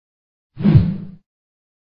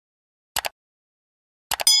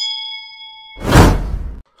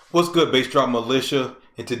What's good, Bass Drop Militia?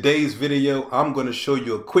 In today's video, I'm going to show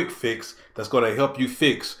you a quick fix that's going to help you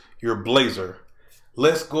fix your blazer.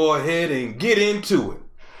 Let's go ahead and get into it.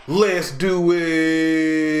 Let's do it!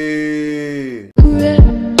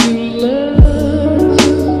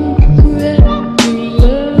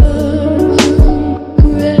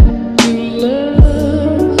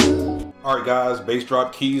 Alright guys, Bass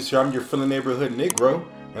Drop Keys here. I'm your friendly neighborhood Negro,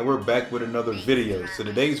 and we're back with another video. So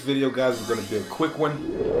today's video, guys, is going to be a quick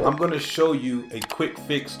one. I'm going to show you a quick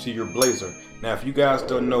fix to your blazer. Now, if you guys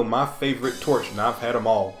don't know, my favorite torch, now I've had them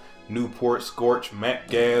all. Newport, Scorch, Mac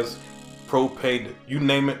Gas, Propane, you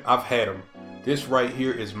name it, I've had them. This right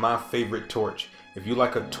here is my favorite torch. If you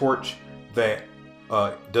like a torch that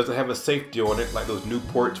doesn't have a safety on it, like those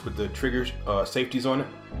Newports with the triggers, safeties on it,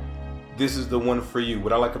 this is the one for you.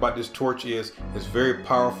 What I like about this torch is it's very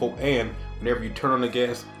powerful, and whenever you turn on the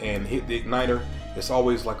gas and hit the igniter, it's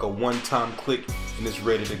always like a one-time click and it's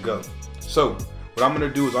ready to go. So what I'm going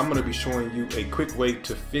to do is I'm going to be showing you a quick way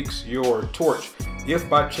to fix your torch. If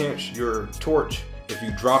by chance your torch, if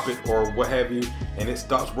you drop it or what have you, and it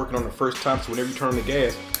stops working on the first time, so whenever you turn on the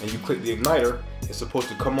gas and you click the igniter, it's supposed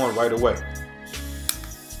to come on right away.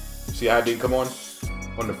 See how it didn't come on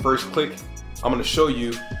the first click? I'm going to show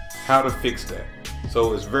you how to fix that.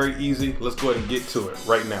 So it's very easy. Let's go ahead and get to it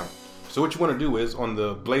right now. So what you want to do is on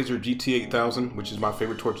the Blazer GT8000, which is my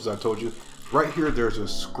favorite torch, as I told you, right here there's a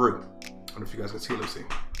screw. I don't know if you guys can see it. Let's see.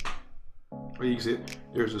 Right, you can see it.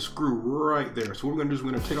 There's a screw right there. So what we're going to do is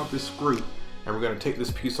we're going to take off this screw and we're going to take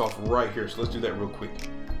this piece off right here. So let's do that real quick.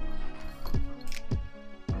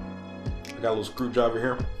 I got a little screwdriver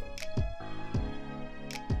here.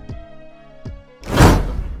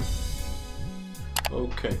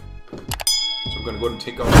 Okay. So we're going to go ahead and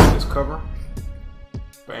take off this cover.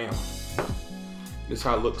 Bam. This is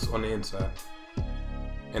how it looks on the inside.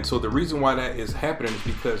 And so the reason why that is happening is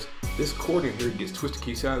because this cord in here gets twisted.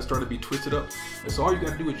 Can you see how it started to be twisted up? And so all you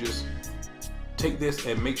got to do is just take this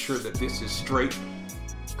and make sure that this is straight.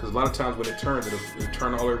 Because a lot of times when it turns, it'll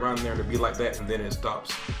turn all the way around there and it'll be like that, and then it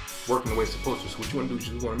stops working the way it's supposed to. So what you want to do is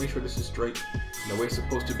you just want to make sure this is straight and the way it's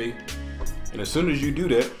supposed to be. And as soon as you do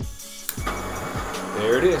that,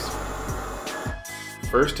 there it is.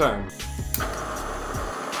 First time.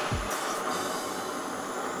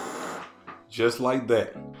 Just like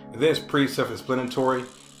that. And then it's pretty self-explanatory. You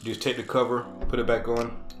just take the cover, put it back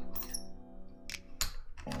on.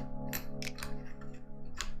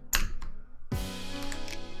 There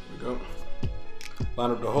we go.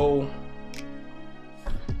 Line up the hole.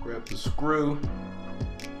 Grab the screw.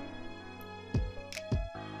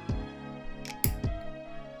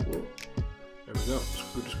 There we go.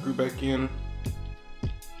 Screw the screw back in.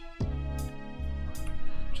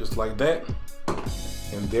 Just like that.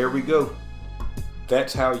 And there we go.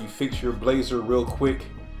 That's how you fix your blazer real quick.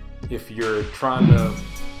 If you're trying to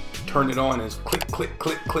turn it on, it's click, click,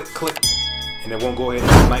 click, click, click, and it won't go ahead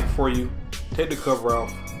and ignite for you. Take the cover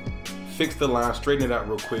off, fix the line, straighten it out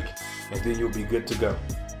real quick, and then you'll be good to go.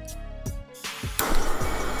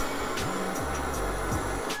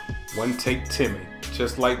 One take Timmy,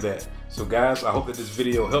 just like that. So guys, I hope that this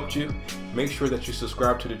video helped you. Make sure that you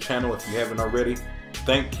subscribe to the channel if you haven't already.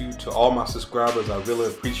 Thank you to all my subscribers. I really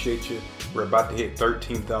appreciate you. We're about to hit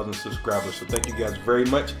 13,000 subscribers. So thank you guys very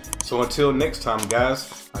much. So until next time,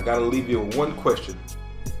 guys, I gotta leave you with one question.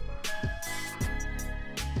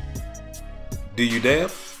 Do you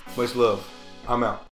dab? Much love. I'm out.